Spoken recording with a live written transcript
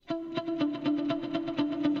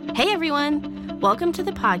Hey everyone! Welcome to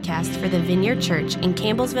the podcast for the Vineyard Church in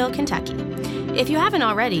Campbellsville, Kentucky. If you haven't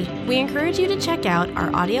already, we encourage you to check out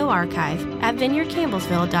our audio archive at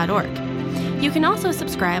vineyardcampbellsville.org. You can also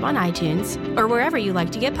subscribe on iTunes or wherever you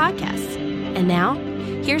like to get podcasts. And now,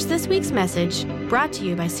 here's this week's message brought to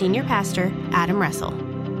you by Senior Pastor Adam Russell.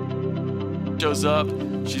 Shows up,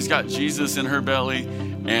 she's got Jesus in her belly,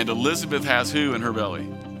 and Elizabeth has who in her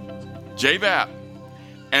belly? J-Bap.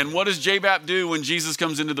 And what does J-Bap do when Jesus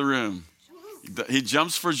comes into the room? He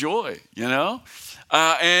jumps for joy, you know?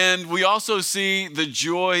 And we also see the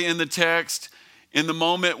joy in the text in the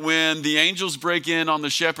moment when the angels break in on the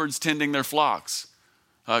shepherds tending their flocks.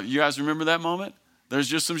 You guys remember that moment? There's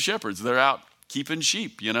just some shepherds. They're out keeping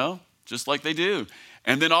sheep, you know, just like they do.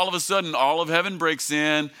 And then all of a sudden, all of heaven breaks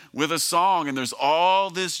in with a song, and there's all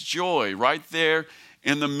this joy right there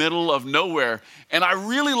in the middle of nowhere. And I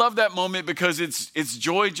really love that moment because it's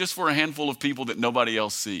joy just for a handful of people that nobody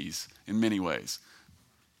else sees in many ways.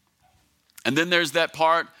 And then there's that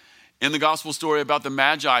part in the gospel story about the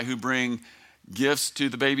Magi who bring gifts to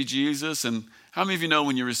the baby Jesus. And how many of you know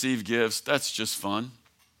when you receive gifts, that's just fun?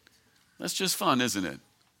 That's just fun, isn't it?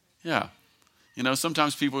 Yeah. You know,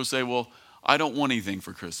 sometimes people will say, well, I don't want anything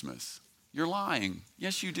for Christmas. You're lying.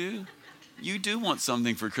 Yes, you do. You do want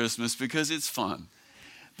something for Christmas because it's fun.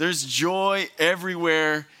 There's joy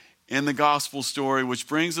everywhere in the gospel story, which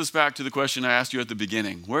brings us back to the question I asked you at the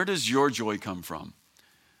beginning. Where does your joy come from?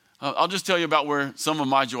 I'll just tell you about where some of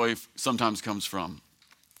my joy sometimes comes from.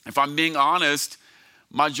 If I'm being honest,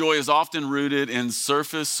 my joy is often rooted in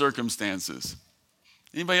surface circumstances.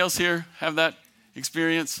 Anybody else here have that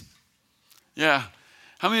experience? Yeah.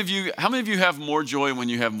 How many of you have more joy when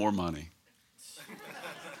you have more money?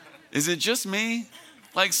 Is it just me?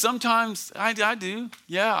 Like sometimes I do.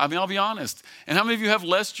 Yeah, I mean, I'll be honest. And how many of you have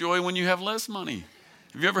less joy when you have less money?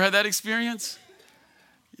 Have you ever had that experience?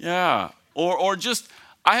 Yeah. Or just,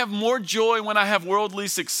 I have more joy when I have worldly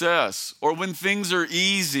success or when things are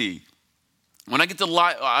easy. When I get to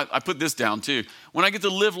I put this down too. When I get to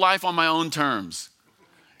live life on my own terms.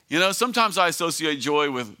 You know, sometimes I associate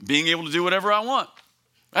joy with being able to do whatever I want.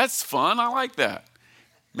 That's fun. I like that.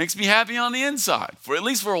 Makes me happy on the inside, for at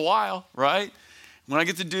least for a while, right? When I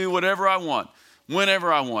get to do whatever I want,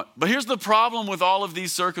 whenever I want. But here's the problem with all of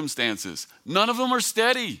these circumstances. None of them are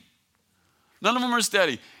steady. None of them are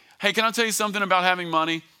steady. Hey, can I tell you something about having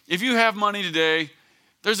money? If you have money today,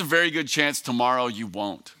 there's a very good chance tomorrow you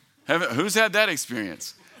won't. Who's had that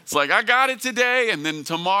experience? It's like, I got it today, and then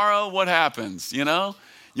tomorrow, what happens, you know?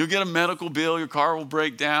 You'll get a medical bill, your car will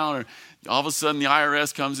break down, or all of a sudden the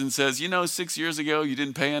IRS comes and says, 6 years ago you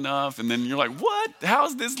didn't pay enough. And then you're like, what? How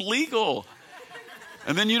is this legal?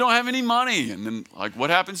 And then you don't have any money. And then like, what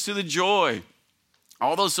happens to the joy?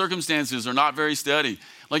 All those circumstances are not very steady.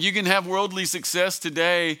 Like you can have worldly success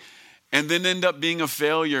today and then end up being a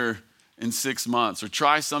failure in 6 months, or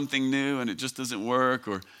try something new and it just doesn't work.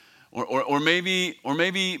 Or maybe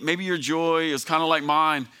your joy is kind of like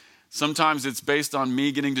mine. Sometimes it's based on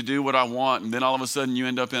me getting to do what I want. And then all of a sudden you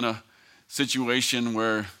end up in a situation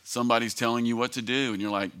where somebody's telling you what to do. And you're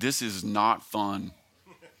like, this is not fun.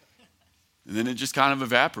 And then it just kind of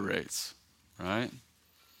evaporates, right?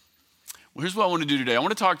 Well, here's what I want to do today. I want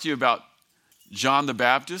to talk to you about John the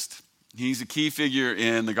Baptist. He's a key figure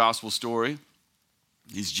in the gospel story.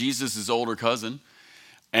 He's Jesus' older cousin.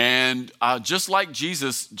 And just like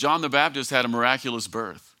Jesus, John the Baptist had a miraculous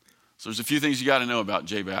birth. So there's a few things you got to know about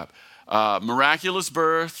J-Bap. Miraculous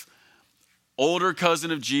birth, older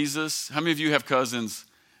cousin of Jesus. How many of you have cousins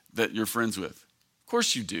that you're friends with? Of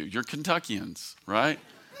course you do. You're Kentuckians, right?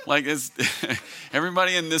 Like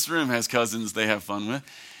everybody in this room has cousins they have fun with.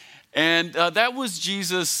 And that was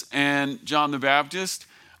Jesus and John the Baptist.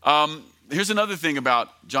 Here's another thing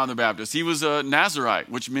about John the Baptist. He was a Nazirite,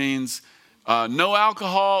 which means no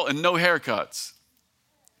alcohol and no haircuts.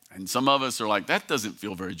 And some of us are like, that doesn't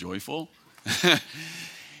feel very joyful.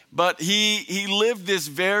 But he lived this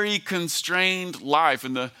very constrained life.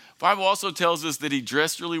 And the Bible also tells us that he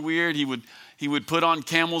dressed really weird. He would put on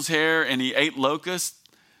camel's hair and he ate locusts.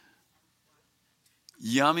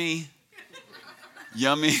 Yummy.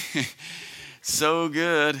 Yummy. So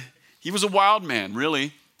good. He was a wild man,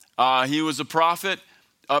 really. He was a prophet.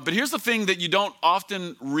 But here's the thing that you don't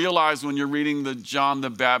often realize when you're reading the John the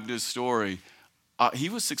Baptist story. He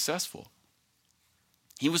was successful.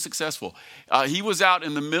 He was successful. He was out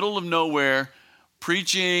in the middle of nowhere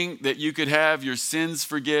preaching that you could have your sins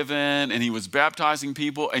forgiven, and he was baptizing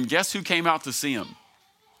people. And guess who came out to see him?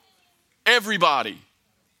 Everybody.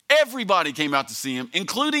 Everybody came out to see him,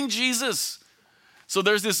 including Jesus. So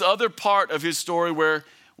there's this other part of his story where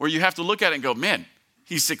you have to look at it and go, man,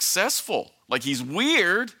 he's successful. Like he's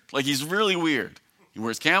weird, like he's really weird. He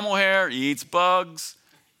wears camel hair, he eats bugs,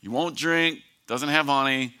 he won't drink, doesn't have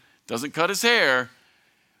honey, doesn't cut his hair,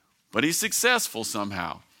 but he's successful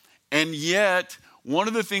somehow. And yet, one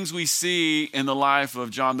of the things we see in the life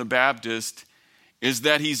of John the Baptist is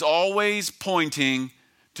that he's always pointing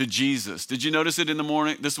to Jesus. Did you notice it in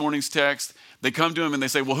this morning's text? They come to him and they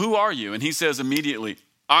say, well, who are you? And he says immediately,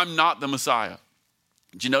 I'm not the Messiah.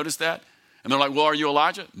 Did you notice that? And they're like, well, are you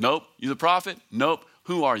Elijah? Nope. You the prophet? Nope.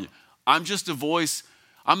 Who are you? I'm just a voice.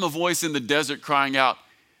 I'm a voice in the desert crying out,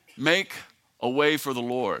 make a way for the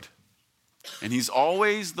Lord. And he's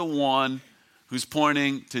always the one who's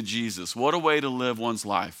pointing to Jesus. What a way to live one's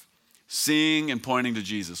life, seeing and pointing to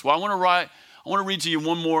Jesus. Well, I want to read to you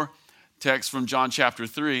one more text from John chapter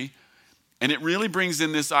 3, and it really brings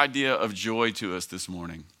in this idea of joy to us this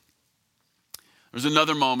morning. There's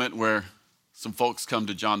another moment where some folks come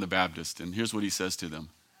to John the Baptist, and here's what he says to them.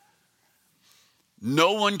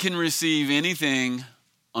 No one can receive anything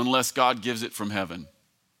unless God gives it from heaven.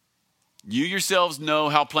 You yourselves know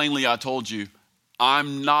how plainly I told you,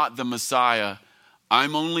 I'm not the Messiah.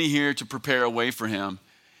 I'm only here to prepare a way for him.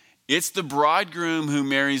 It's the bridegroom who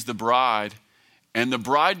marries the bride, and the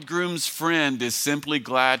bridegroom's friend is simply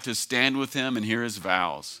glad to stand with him and hear his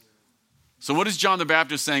vows. So what is John the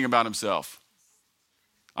Baptist saying about himself?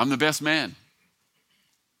 I'm the best man.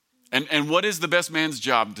 And what is the best man's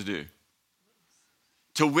job to do?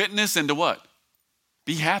 To witness and to what?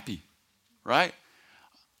 Be happy, right?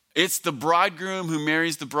 It's the bridegroom who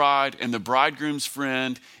marries the bride, and the bridegroom's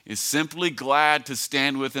friend is simply glad to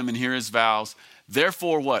stand with him and hear his vows.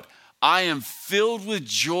 Therefore, what? I am filled with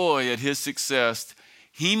joy at his success.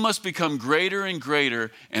 He must become greater and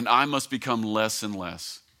greater, and I must become less and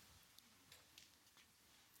less.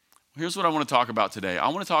 Here's what I want to talk about today. I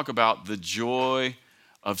want to talk about the joy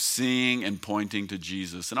of seeing and pointing to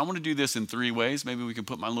Jesus. And I want to do this in 3 ways. Maybe we can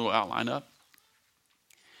put my little outline up.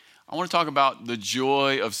 I want to talk about the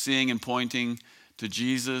joy of seeing and pointing to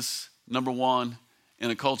Jesus, number 1,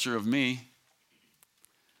 in a culture of me.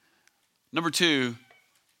 Number 2,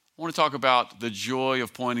 I want to talk about the joy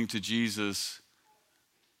of pointing to Jesus.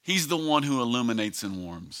 He's the one who illuminates and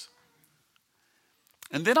warms.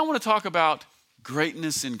 And then I want to talk about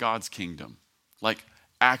greatness in God's kingdom, like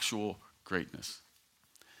actual greatness.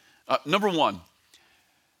 Number 1,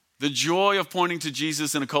 the joy of pointing to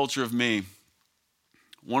Jesus in a culture of me.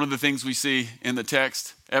 One of the things we see in the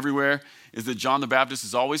text everywhere is that John the Baptist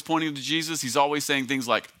is always pointing to Jesus. He's always saying things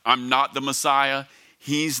like, I'm not the Messiah.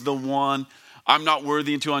 He's the one. I'm not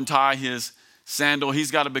worthy to untie his sandal.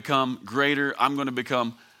 He's got to become greater. I'm going to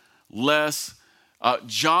become less.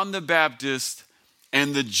 John the Baptist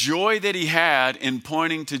and the joy that he had in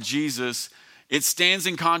pointing to Jesus, it stands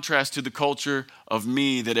in contrast to the culture of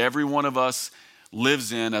me that every one of us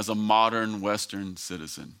lives in as a modern Western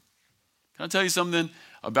citizen. Can I tell you something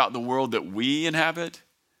about the world that we inhabit?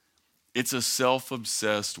 It's a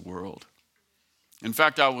self-obsessed world. In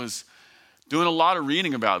fact, I was doing a lot of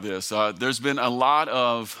reading about this. There's been a lot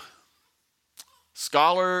of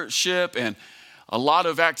scholarship and a lot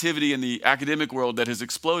of activity in the academic world that has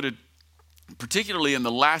exploded, particularly in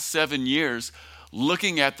the last 7 years,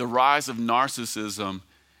 looking at the rise of narcissism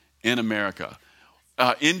in America.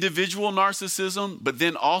 Individual narcissism, but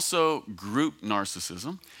then also group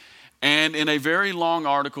narcissism. And in a very long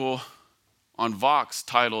article on Vox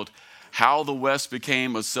titled, How the West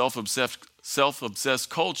Became a Self-Obsessed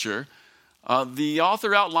Culture, the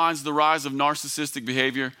author outlines the rise of narcissistic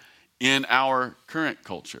behavior in our current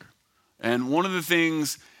culture. And one of the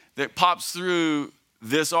things that pops through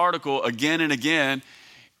this article again and again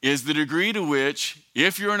is the degree to which,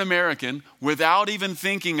 if you're an American, without even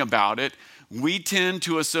thinking about it, we tend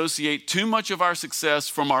to associate too much of our success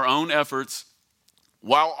from our own efforts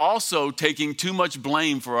while also taking too much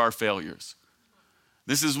blame for our failures.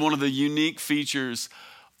 This is one of the unique features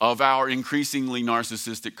of our increasingly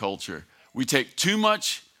narcissistic culture. We take too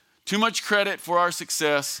much credit for our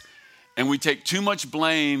success, and we take too much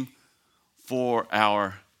blame for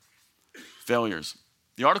our failures.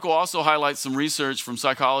 The article also highlights some research from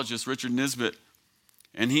psychologist Richard Nisbett,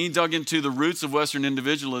 and he dug into the roots of Western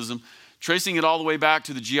individualism, tracing it all the way back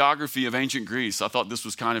to the geography of ancient Greece. I thought this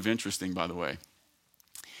was kind of interesting, by the way.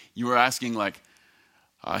 You were asking,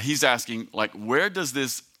 he's asking, where does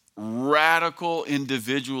this radical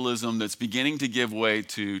individualism that's beginning to give way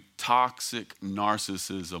to toxic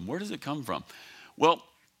narcissism, where does it come from? Well,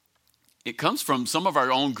 it comes from some of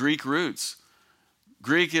our own Greek roots.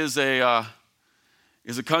 Greek is a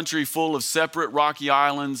country full of separate rocky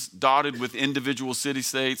islands dotted with individual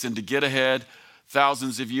city-states, and to get ahead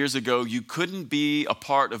thousands of years ago, you couldn't be a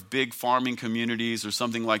part of big farming communities or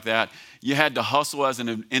something like that. You had to hustle as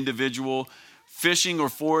an individual, fishing or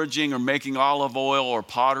foraging or making olive oil or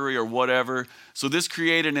pottery or whatever. So this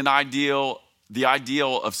created the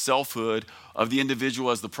ideal of selfhood, of the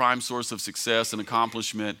individual as the prime source of success and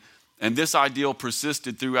accomplishment. And this ideal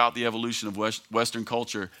persisted throughout the evolution of Western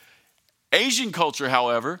culture. Asian culture,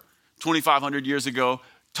 however, 2,500 years ago,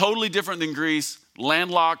 totally different than Greece,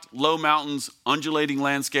 landlocked, low mountains, undulating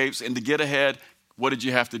landscapes. And to get ahead, what did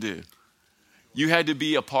you have to do? You had to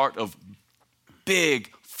be a part of big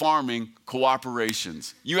farming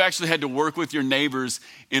cooperations. You actually had to work with your neighbors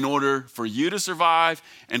in order for you to survive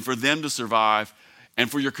and for them to survive and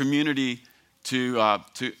for your community to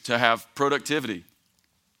have productivity.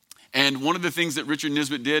 And one of the things that Richard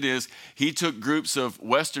Nisbett did is he took groups of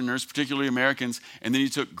Westerners, particularly Americans, and then he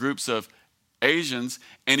took groups of Asians,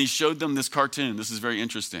 and he showed them this cartoon. This is very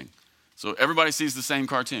interesting. So everybody sees the same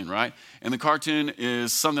cartoon, right? And the cartoon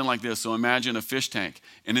is something like this. So imagine a fish tank.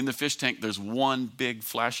 And in the fish tank, there's one big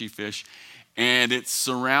flashy fish, and it's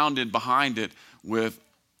surrounded behind it with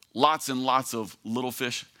lots and lots of little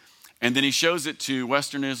fish. And then he shows it to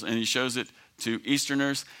Westerners, and he shows it to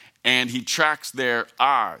Easterners, and he tracks their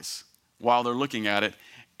eyes while they're looking at it,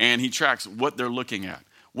 and he tracks what they're looking at.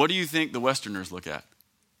 What do you think the Westerners look at?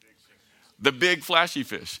 The big flashy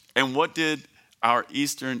fish. And what did our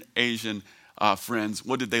Eastern Asian friends,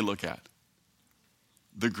 what did they look at?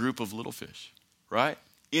 The group of little fish, right?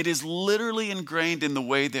 It is literally ingrained in the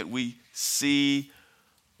way that we see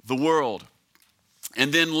the world.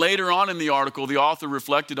 And then later on in the article, the author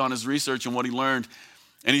reflected on his research and what he learned.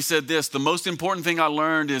 And he said this: the most important thing I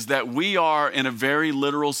learned is that we are, in a very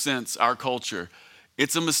literal sense, our culture.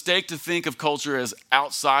 It's a mistake to think of culture as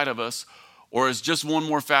outside of us or as just one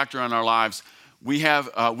more factor in our lives. We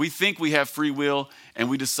think we have free will, and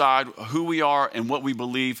we decide who we are and what we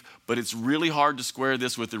believe, but it's really hard to square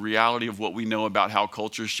this with the reality of what we know about how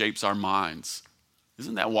culture shapes our minds.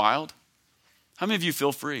 Isn't that wild? How many of you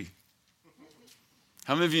feel free?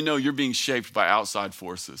 How many of you know you're being shaped by outside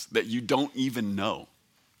forces that you don't even know,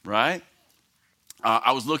 right?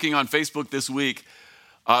 I was looking on Facebook this week.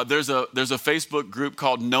 There's a Facebook group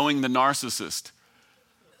called Knowing the Narcissist.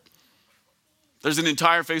 There's an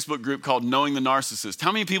entire Facebook group called Knowing the Narcissist.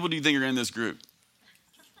 How many people do you think are in this group?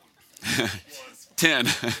 10.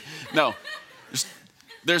 No.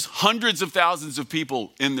 There's hundreds of thousands of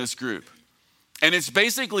people in this group. And it's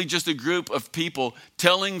basically just a group of people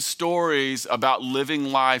telling stories about living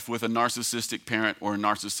life with a narcissistic parent or a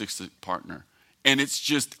narcissistic partner. And it's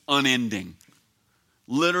just unending.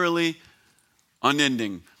 Literally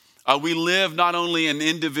unending. We live not only in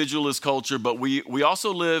individualist culture, but we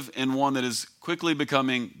also live in one that is quickly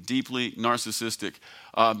becoming deeply narcissistic.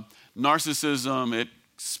 Narcissism, it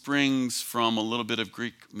springs from a little bit of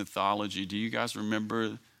Greek mythology. Do you guys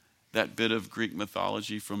remember that bit of Greek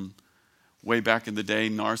mythology from way back in the day,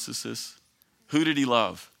 Narcissus? Who did he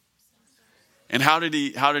love? And how did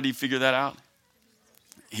he figure that out?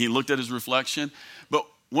 He looked at his reflection. But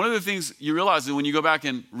one of the things you realize that when you go back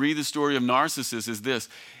and read the story of Narcissus is this: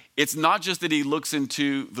 it's not just that he looks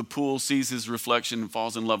into the pool, sees his reflection, and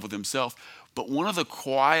falls in love with himself, but one of the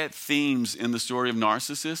quiet themes in the story of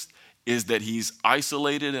Narcissus is that he's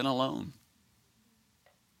isolated and alone.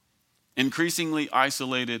 Increasingly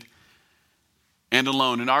isolated and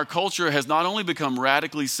alone. And our culture has not only become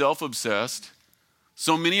radically self-obsessed,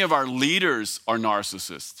 so many of our leaders are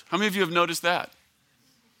narcissists. How many of you have noticed that?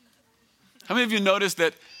 How many of you noticed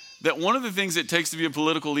that one of the things it takes to be a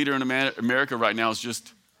political leader in America right now is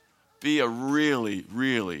just be a really,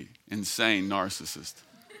 really insane narcissist?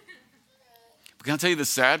 But can I tell you the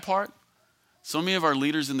sad part? So many of our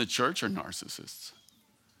leaders in the church are narcissists.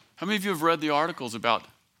 How many of you have read the articles about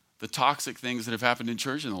the toxic things that have happened in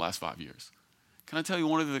church in the last 5 years? Can I tell you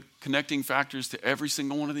one of the connecting factors to every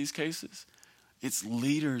single one of these cases? It's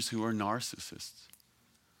leaders who are narcissists.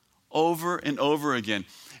 Over and over again.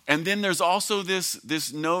 And then there's also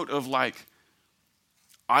this note of like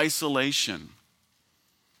isolation.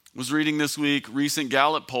 I was reading this week, recent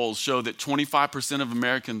Gallup polls show that 25% of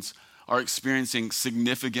Americans are experiencing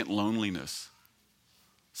significant loneliness.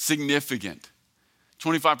 Significant.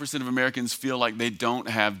 25% of Americans feel like they don't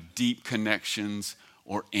have deep connections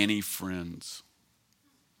or any friends.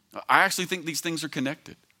 I actually think these things are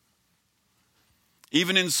connected.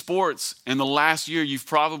 Even in sports, in the last year, you've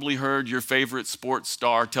probably heard your favorite sports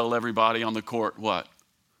star tell everybody on the court, what?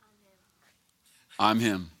 I'm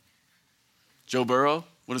him. Joe Burrow?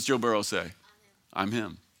 What does Joe Burrow say? I'm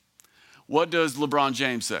him. What does LeBron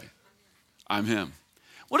James say? I'm him.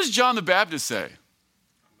 What does John the Baptist say?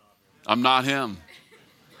 I'm not him.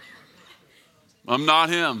 I'm not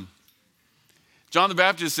him. John the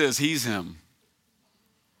Baptist says he's him.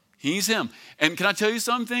 He's him. And can I tell you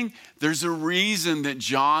something? There's a reason that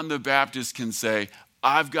John the Baptist can say,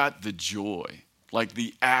 I've got the joy, like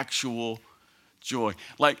the actual joy.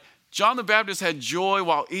 Like John the Baptist had joy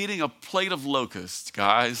while eating a plate of locusts,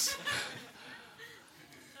 guys.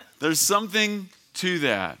 There's something to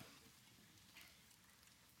that.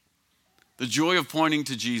 The joy of pointing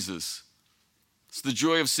to Jesus. It's the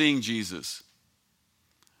joy of seeing Jesus.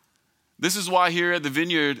 This is why here at the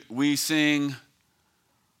Vineyard we sing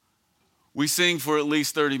for at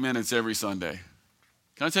least 30 minutes every Sunday.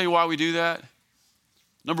 Can I tell you why we do that?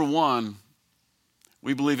 Number one,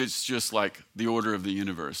 we believe it's just like the order of the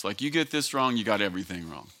universe. Like you get this wrong, you got everything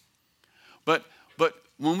wrong. But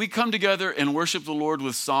when we come together and worship the Lord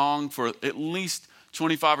with song for at least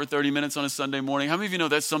 25 or 30 minutes on a Sunday morning, how many of you know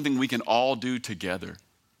that's something we can all do together?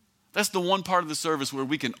 That's the one part of the service where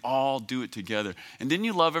we can all do it together. And didn't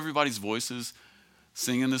you love everybody's voices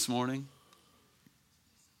singing this morning?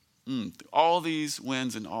 All these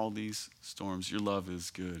winds and all these storms, your love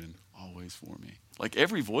is good and always for me. Like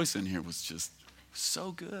every voice in here was just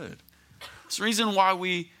so good. It's the reason why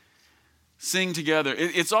we sing together.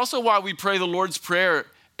 It's also why we pray the Lord's Prayer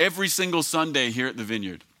every single Sunday here at the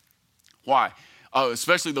Vineyard. Why?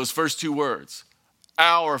 Especially those first two words.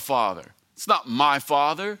 Our Father. It's not my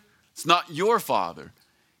Father. It's not your Father.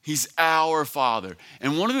 He's our Father.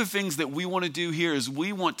 And one of the things that we want to do here is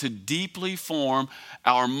we want to deeply form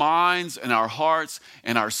our minds and our hearts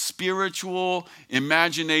and our spiritual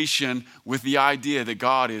imagination with the idea that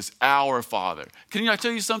God is our Father. Can I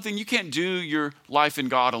tell you something? You can't do your life in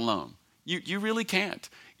God alone. You really can't.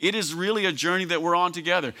 It is really a journey that we're on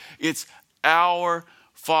together. It's our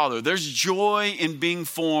Father. There's joy in being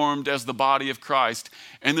formed as the body of Christ,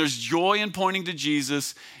 and there's joy in pointing to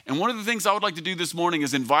Jesus. And one of the things I would like to do this morning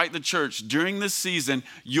is invite the church during this season.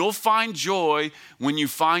 You'll find joy when you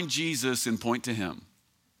find Jesus and point to him.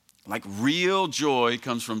 Like real joy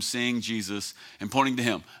comes from seeing Jesus and pointing to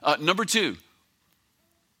him. Number two,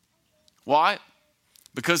 why?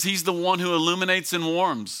 Because he's the one who illuminates and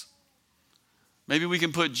warms. Maybe we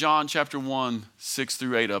can put John chapter 1, 6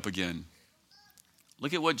 through 8 up again.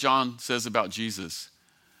 Look at what John says about Jesus.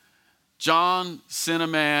 God sent a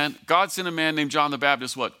man named John the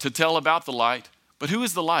Baptist, what? To tell about the light. But who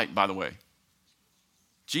is the light, by the way?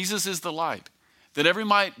 Jesus is the light. That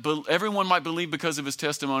everyone might believe because of his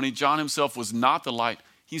testimony. John himself was not the light.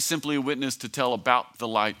 He's simply a witness to tell about the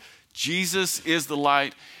light. Jesus is the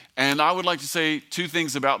light. And I would like to say two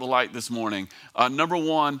things about the light this morning. Number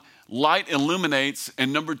one, light illuminates.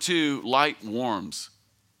 And number two, light warms.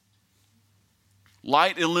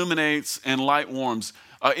 Light illuminates and light warms.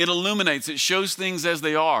 It illuminates. It shows things as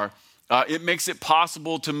they are. It makes it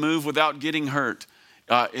possible to move without getting hurt.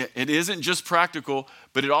 It isn't just practical,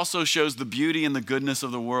 but it also shows the beauty and the goodness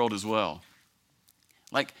of the world as well.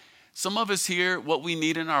 Like some of us here, what we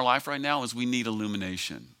need in our life right now is we need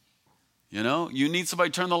illumination. You know, you need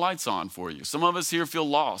somebody to turn the lights on for you. Some of us here feel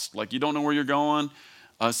lost, like you don't know where you're going.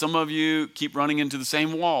 Some of you keep running into the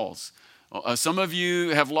same walls. Some of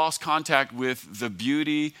you have lost contact with the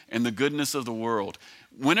beauty and the goodness of the world.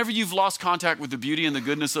 Whenever you've lost contact with the beauty and the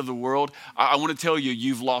goodness of the world, I want to tell you,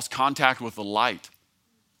 you've lost contact with the light.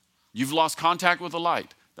 You've lost contact with the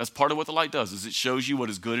light. That's part of what the light does, is it shows you what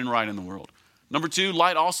is good and right in the world. Number two,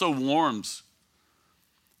 light also warms.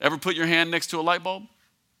 Ever put your hand next to a light bulb?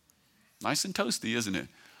 Nice and toasty, isn't it?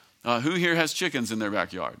 Who here has chickens in their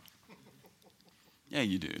backyard? Yeah,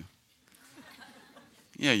 you do.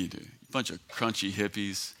 Yeah, you do. Bunch of crunchy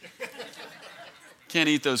hippies. Can't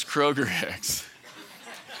eat those Kroger eggs.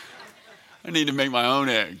 I need to make my own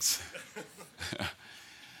eggs.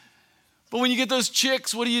 But when you get those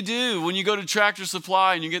chicks, what do? When you go to Tractor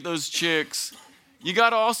Supply and you get those chicks, you got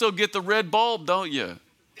to also get the red bulb, don't you?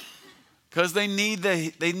 Because they need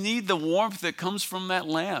the warmth that comes from that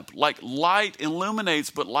lamp. Like light illuminates,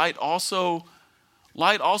 but light also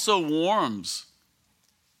warms.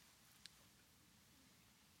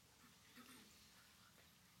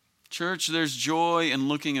 Church, there's joy in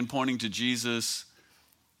looking and pointing to Jesus.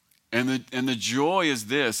 And the joy is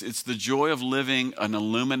this. It's the joy of living an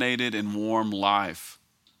illuminated and warm life.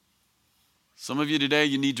 Some of you today,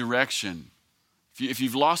 you need direction. If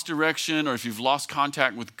you've lost direction or if you've lost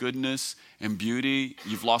contact with goodness and beauty,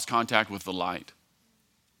 you've lost contact with the light.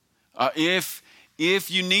 If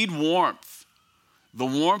you need warmth, the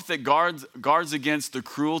warmth that guards against the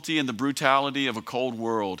cruelty and the brutality of a cold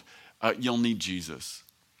world, you'll need Jesus.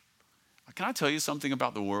 Can I tell you something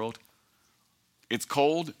about the world? It's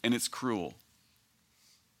cold and it's cruel.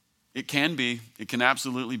 It can be. It can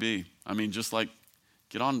absolutely be. I mean, just like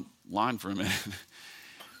get on line for a minute.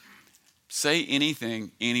 Say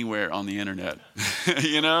anything, anywhere on the internet,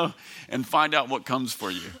 and find out what comes for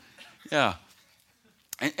you. Yeah.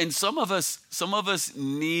 And some of us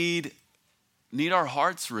need our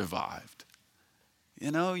hearts revived.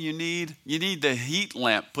 You need the heat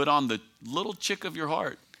lamp put on the little chick of your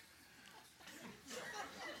heart.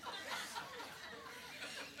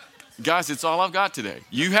 Guys, it's all I've got today.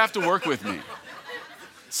 You have to work with me.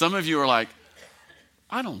 Some of you are like,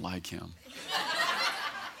 I don't like him.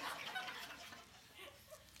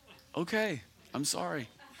 Okay, I'm sorry.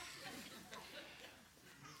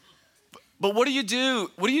 But what do you do?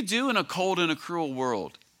 What do you do in a cold and a cruel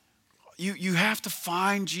world? You have to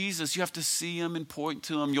find Jesus. You have to see him and point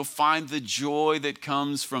to him. You'll find the joy that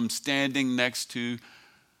comes from standing next to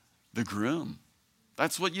the groom.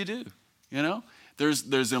 That's what you do,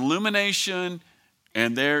 There's illumination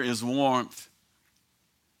and there is warmth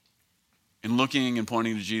in looking and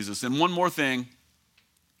pointing to Jesus. And one more thing.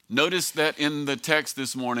 Notice that in the text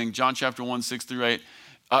this morning, John chapter 1, 6-8,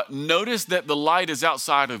 notice that the light is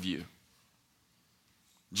outside of you.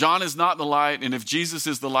 John is not the light, and if Jesus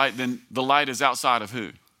is the light, then the light is outside of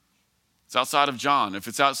who? It's outside of John. If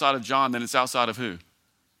it's outside of John, then it's outside of who?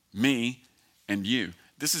 Me and you.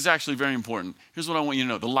 This is actually very important. Here's what I want you to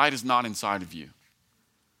know. The light is not inside of you.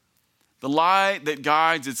 The light that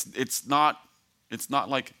guides, it's not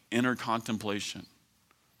like inner contemplation.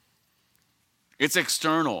 It's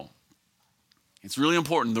external. It's really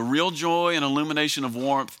important. The real joy and illumination of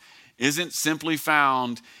warmth isn't simply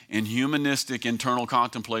found in humanistic internal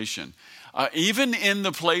contemplation. Even in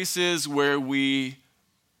the places where we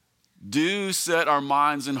do set our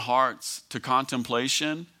minds and hearts to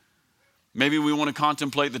contemplation, maybe we want to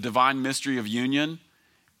contemplate the divine mystery of union,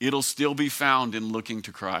 it'll still be found in looking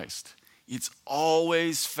to Christ. It's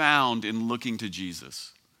always found in looking to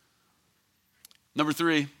Jesus. Number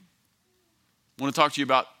 3, I want to talk to you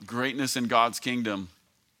about greatness in God's kingdom.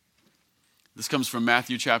 This comes from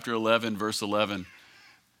Matthew chapter 11, verse 11.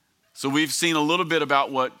 So we've seen a little bit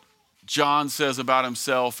about what John says about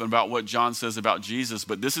himself and about what John says about Jesus,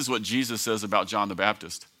 but this is what Jesus says about John the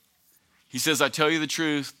Baptist. He says, I tell you the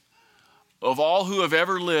truth, of all who have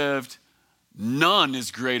ever lived, none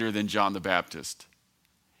is greater than John the Baptist.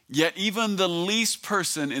 Yet even the least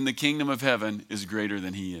person in the kingdom of heaven is greater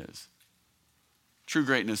than he is. True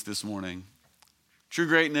greatness this morning. True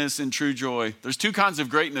greatness and true joy. There's 2 kinds of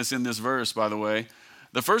greatness in this verse, by the way.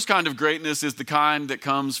 The first kind of greatness is the kind that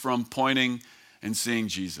comes from pointing and seeing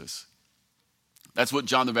Jesus. That's what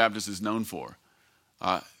John the Baptist is known for.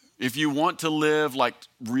 If you want to live like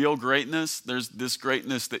real greatness, there's this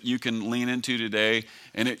greatness that you can lean into today,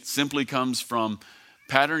 and it simply comes from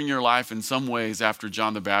patterning your life in some ways after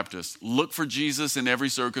John the Baptist. Look for Jesus in every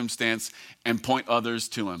circumstance and point others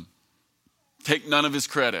to him. Take none of his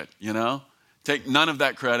credit, Take none of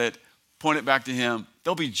that credit, point it back to him.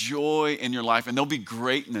 There'll be joy in your life and there'll be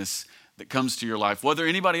greatness that comes to your life, whether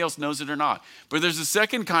anybody else knows it or not. But there's a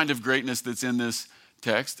second kind of greatness that's in this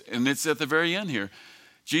text, and it's at the very end here.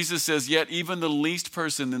 Jesus says, yet even the least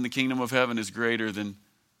person in the kingdom of heaven is greater than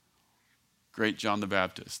great John the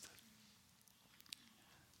Baptist.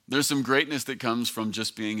 There's some greatness that comes from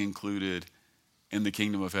just being included in the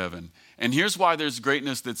kingdom of heaven. And here's why there's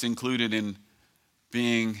greatness that's included in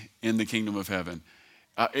being in the kingdom of heaven.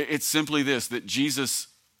 It's simply this, that Jesus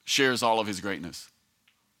shares all of his greatness.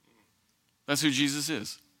 That's who Jesus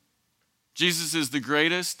is. Jesus is the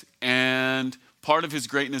greatest, and part of his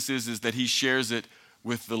greatness is that he shares it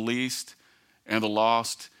with the least and the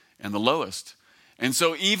lost and the lowest. And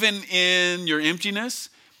so even in your emptiness,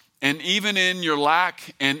 and even in your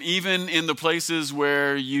lack, and even in the places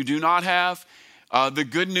where you do not have, the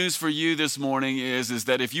good news for you this morning is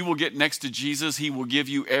that if you will get next to Jesus, he will give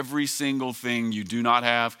you every single thing you do not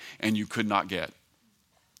have and you could not get.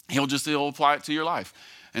 He'll apply it to your life.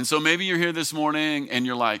 And so maybe you're here this morning and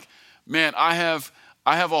you're like, man, I have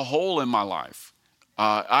a hole in my life.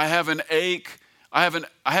 I have an ache. I have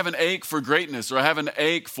an ache for greatness, or I have an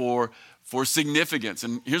ache for significance.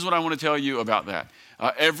 And here's what I want to tell you about that.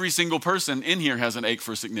 Every single person in here has an ache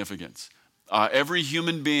for significance. Every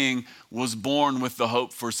human being was born with the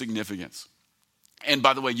hope for significance. And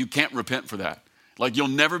by the way, you can't repent for that. Like, you'll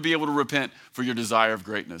never be able to repent for your desire of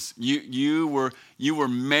greatness. You were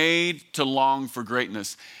made to long for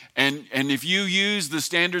greatness. And if you use the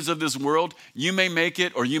standards of this world, you may make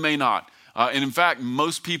it or you may not. And in fact,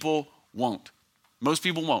 most people won't. Most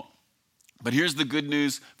people won't. But here's the good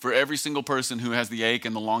news for every single person who has the ache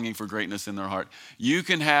and the longing for greatness in their heart. You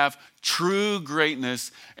can have true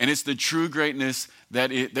greatness, and it's the true greatness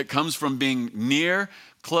that comes from being near,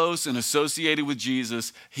 close and associated with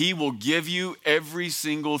Jesus, he will give you every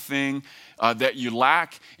single thing that you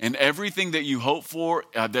lack, and everything that you hope for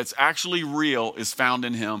that's actually real is found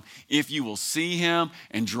in him. If you will see him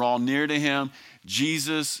and draw near to him,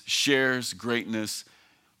 Jesus shares greatness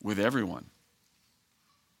with everyone.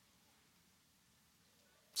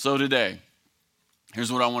 So today,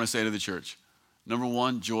 here's what I want to say to the church. Number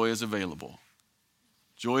one, joy is available.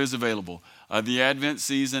 Joy is available. The Advent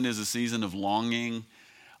season is a season of longing.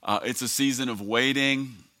 It's a season of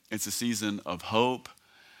waiting. It's a season of hope.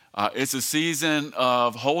 It's a season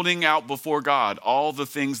of holding out before God all the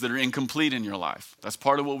things that are incomplete in your life. That's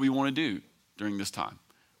part of what we want to do during this time.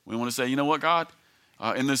 We want to say, you know what, God?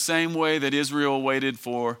 In the same way that Israel waited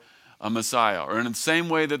for a Messiah, or in the same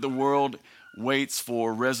way that the world waits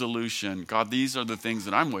for resolution, God, these are the things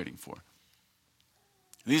that I'm waiting for.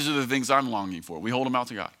 These are the things I'm longing for. We hold them out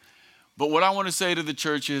to God. But what I want to say to the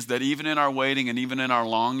church is that even in our waiting and even in our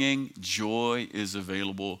longing, joy is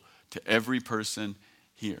available to every person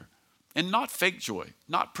here. And not fake joy,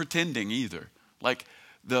 not pretending either. Like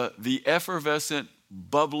the effervescent,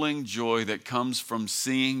 bubbling joy that comes from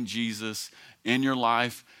seeing Jesus in your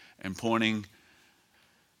life and pointing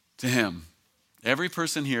to him. Every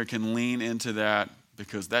person here can lean into that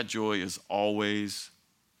because that joy is always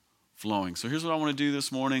flowing. So here's what I want to do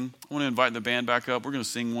this morning. I want to invite the band back up. We're going to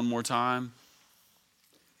sing one more time.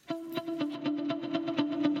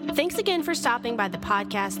 Thanks again for stopping by the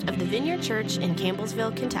podcast of the Vineyard Church in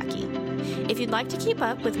Campbellsville, Kentucky. If you'd like to keep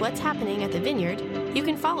up with what's happening at the Vineyard, you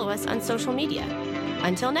can follow us on social media.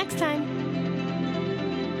 Until next time.